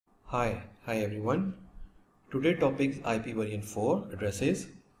Hi everyone. Today topic is IPv4 addresses.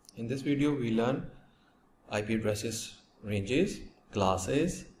 In this video we learn IP addresses ranges,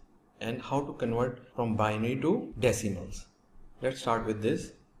 classes and how to convert from binary to decimals. Let's start with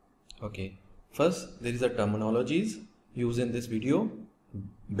this. Okay. First there is a terminologies used in this video.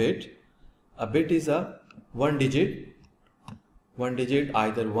 Bit. A bit is a one digit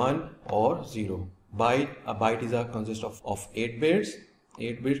either 1 or 0. Byte, a byte is a consist of 8 bits.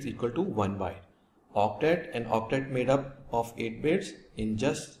 8 bits equal to 1 byte. Octet, an octet made up of 8 bits in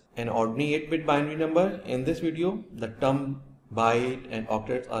just an ordinary 8-bit binary number. In this video, the term byte and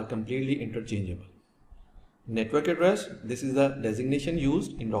octets are completely interchangeable. Network address, this is the designation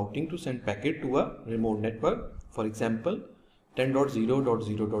used in routing to send packet to a remote network. For example,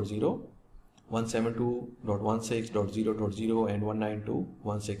 10.0.0.0, 172.16.0.0 and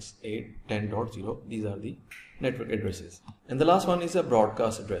 192.168.10.0. These are the network addresses. And the last one is a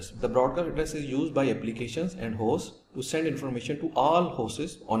broadcast address. The broadcast address is used by applications and hosts to send information to all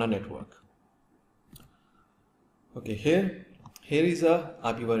hosts on a network. Okay, here is a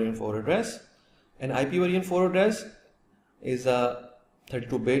IPv4 address. An IPv4 address is a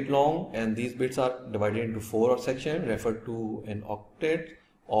 32-bit long, and these bits are divided into 4 sections referred to an octet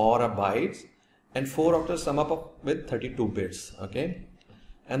or a bytes, and 4 octets sum up with 32 bits. Okay,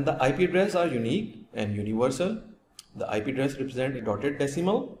 and the IP address are unique and universal. The IP address represents a dotted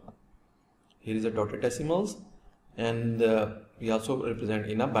decimal. Here is a dotted decimals, and we also represent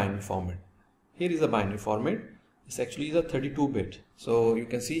in a binary format. Here is a binary format. This actually is a 32-bit. So you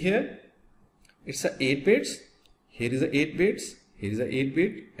can see here it's a 8 bits. Here is a 8 bits. Here is a 8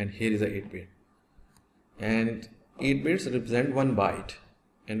 bit, and here is a 8 bit. And 8 bits represent 1 byte,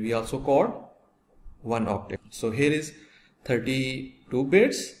 and we also call 1 octet. So here is 32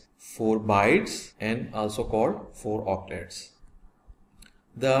 bits, 4 bytes, and also called 4 octets.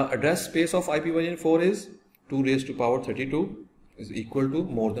 The address space of IPv4 is 2 raised to power 32 is equal to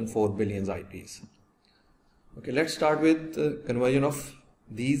more than 4 billion IPs. Okay, let's start with the conversion of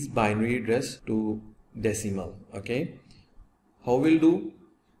these binary address to decimal. Okay, how we'll do?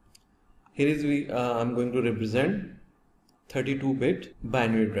 Here is I'm going to represent 32-bit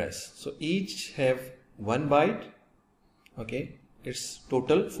binary address. So each have 1 byte. Okay, it's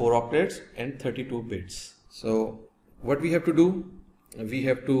total 4 octets and 32 bits. So what we have to do? We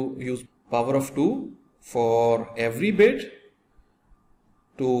have to use power of 2 for every bit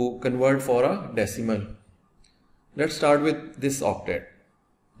to convert for a decimal. Let's start with this octet.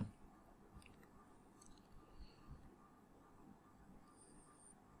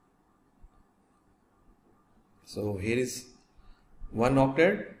 So here is 1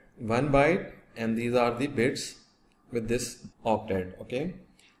 octet, 1 byte, and these are the bits with this octet. Okay,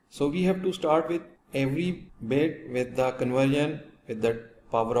 so we have to start with every bit with the conversion with the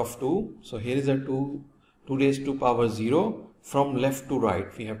power of 2. So here is a 2 raised to power 0 from left to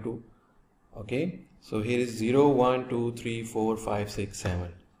right. We have to. Okay, so here is 0, 1, 2, 3, 4, 5, 6,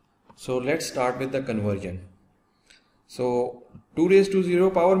 7. So let's start with the conversion. So 2 raised to 0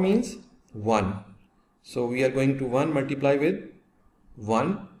 power means 1. So we are going to 1 multiply with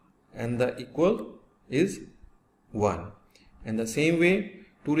 1, and the equal is 1. And the same way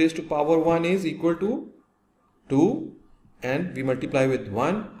 2 raised to power 1 is equal to 2, and we multiply with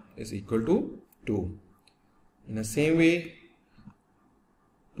 1 is equal to 2. In the same way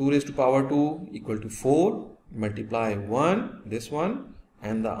 2 raised to power 2 equal to 4, multiply 1, this one,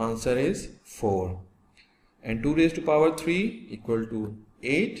 and the answer is 4. And 2 raised to power 3 equal to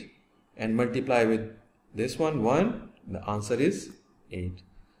 8, and multiply with this one 1, the answer is 8.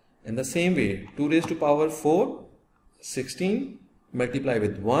 In the same way 2 raised to power 4 16, multiply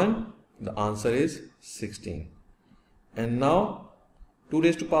with 1, the answer is 16. And now 2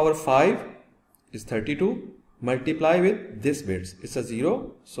 raised to power 5 is 32, multiply with this bits, it's a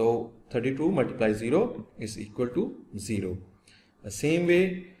 0, so 32 multiply 0 is equal to 0. The same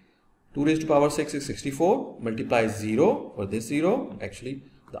way 2 raised to power 6 is 64, multiply 0 for this 0, actually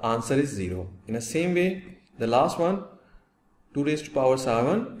the answer is 0. In the same way the last one 2 raised to power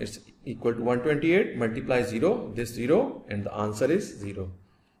 7 is equal to 128, multiply 0, this 0, and the answer is 0.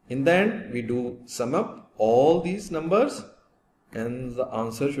 In the end we do sum up all these numbers and the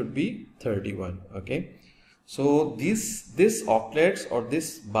answer should be 31. Okay, so this octets or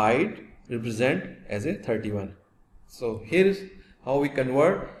this byte represent as a 31. So here is how we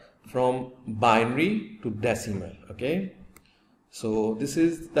convert from binary to decimal. Okay, so this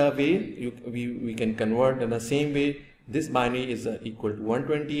is the way we can convert. In the same way this binary is equal to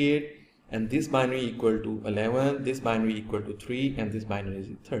 128, and this binary equal to 11, this binary equal to 3, and this binary is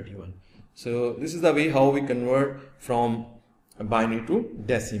 31. So this is the way how we convert from binary to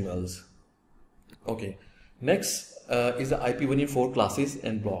decimals. Okay, next is the IPv4 classes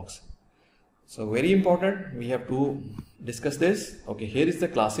and blocks. So very important, we have to discuss this. Okay, here is the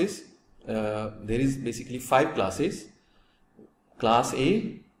classes. There is basically 5 classes. Class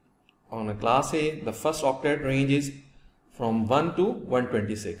A. On a class A, the first octet range is from 1 to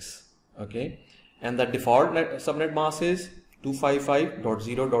 126. Okay, and the default subnet mask is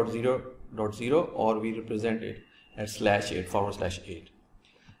 255.0.0.0, or we represent it as /8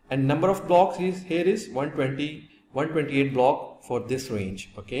 and number of blocks is here is 128 block for this range.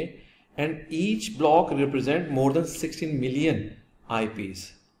 Okay, and each block represent more than 16 million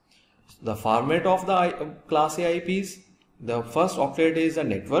IPs. The format of the class A IPs, the first octet is a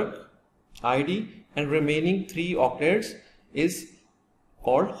network ID and remaining 3 octets is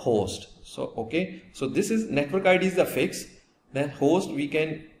called host. So okay, so this is network ID is the fix, then host we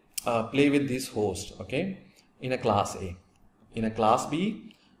can play with this host. Okay, in a class A. In a class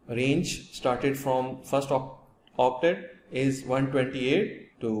B, range started from first octet is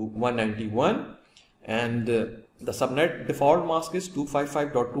 128 to 191 and the subnet default mask is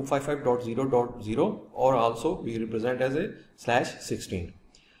 255.255.0.0, or also we represent as a /16,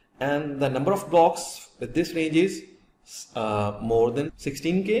 and the number of blocks with this range is more than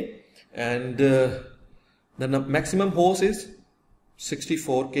 16k, and the maximum host is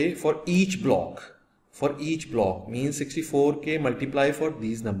 64k for each block. For each block means 64k multiply for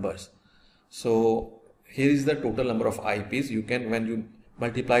these numbers. So here is the total number of IPs you can, when you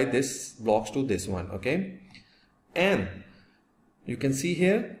multiply this blocks to this one. Okay, and you can see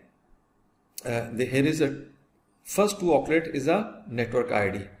here here is a first 2 octet is a network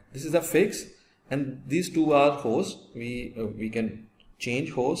ID. This is a fix, and these 2 are host. We can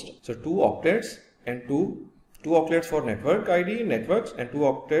change host. So 2 octets and 2 octets for network ID networks and 2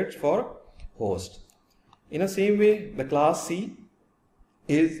 octets for host. In the same way, the class C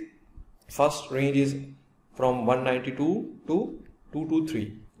is first range is from 192 to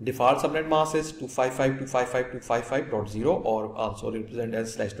 223. Default subnet mask is 255.255.255.0, or also represent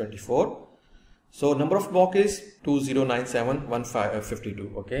as /24. So number of block is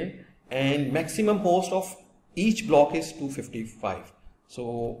 2097.152. Okay, and maximum host of each block is 255.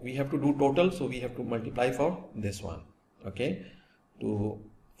 So we have to do total, so we have to multiply for this one. Okay,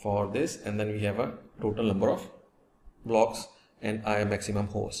 for this, and then we have a total number of blocks and a maximum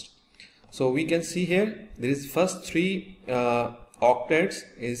host. So we can see here there is first 3 octets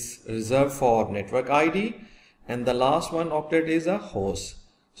is reserved for network ID, and the last one octet is a host.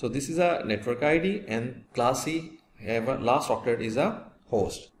 So this is a network ID, and class C have a last octet is a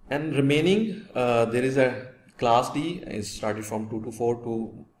host, and remaining there is a class D is started from 224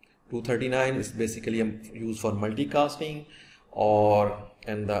 to 239 is basically used for multicasting,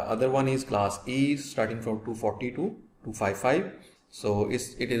 and the other one is class E starting from 240 to 255. So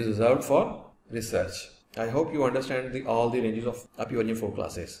it is reserved for research. I hope you understand all the ranges of IPv4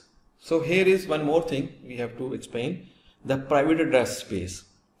 classes. So here is one more thing we have to explain, the private address space.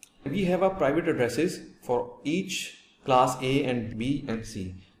 We have a private addresses for each class A and B and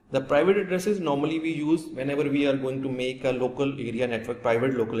C. The private addresses normally we use whenever we are going to make a local area network,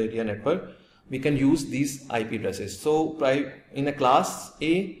 private local area network. We can use these IP addresses. So in a class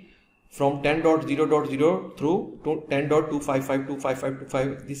A, from 10.0.0 through to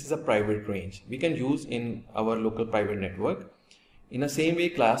 10.255.255.255, this is a private range we can use in our local private network. In the same way,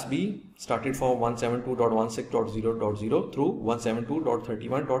 class B started from 172.16.0.0 through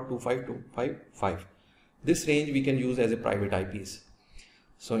 172.31.25255. This range we can use as a private IPs.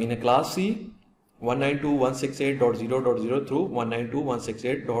 So in a class C, 192.168.0.0 through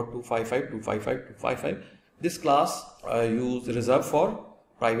 192.168.255.255.255. This class reserved for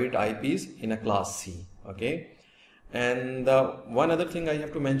private IPs in a class C. Okay, and one other thing I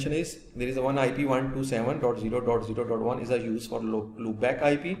have to mention is there is a one IP 127.0.0.1 is a use for loopback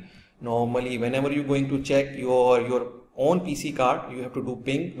IP. Normally, whenever you're going to check your own PC card, you have to do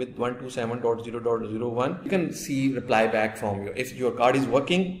ping with 127.0.0.1. You can see reply back from you. If your card is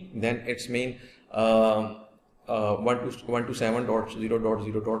working, then it's mean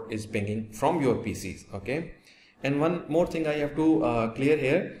 127.0.0. is pinging from your PCs. Okay, and one more thing I have to clear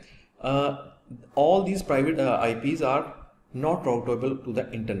here. All these private IPs are not routable to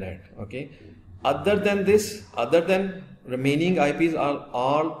the internet. Okay, other than this, other than remaining IPs are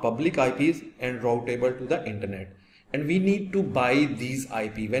all public IPs and routable to the internet, and we need to buy these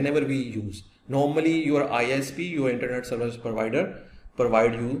IP whenever we use. Normally your ISP, your internet service provider,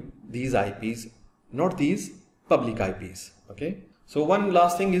 provide you these IPs, not these public IPs. Okay, so one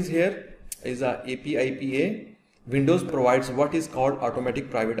last thing is here is a APIPA. Windows provides what is called automatic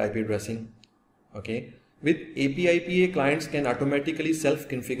private IP addressing. Okay, With APIPA, clients can automatically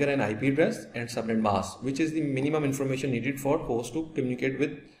self-configure an IP address and subnet mask, which is the minimum information needed for host to communicate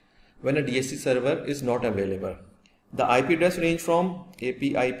with when a DHC server is not available. The IP address range from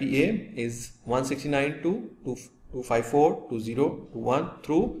APIPA is 169.254.20.1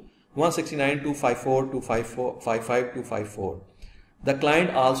 through 169.254.255.254. The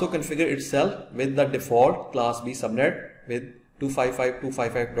client also configures itself with the default class B subnet with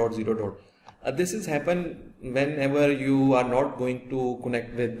 255.255.0. This is happen whenever you are not going to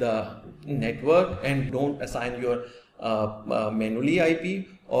connect with the network and don't assign your manually IP,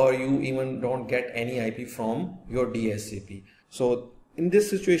 or you even don't get any IP from your DHCP. So in this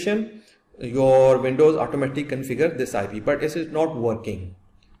situation, your Windows automatically configure this IP, but it is not working.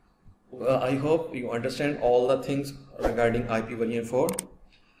 I hope you understand all the things regarding IP version 4.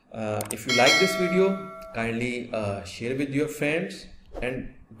 If you like this video, kindly share with your friends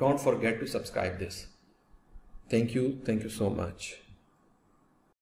and don't forget to subscribe this. Thank you so much.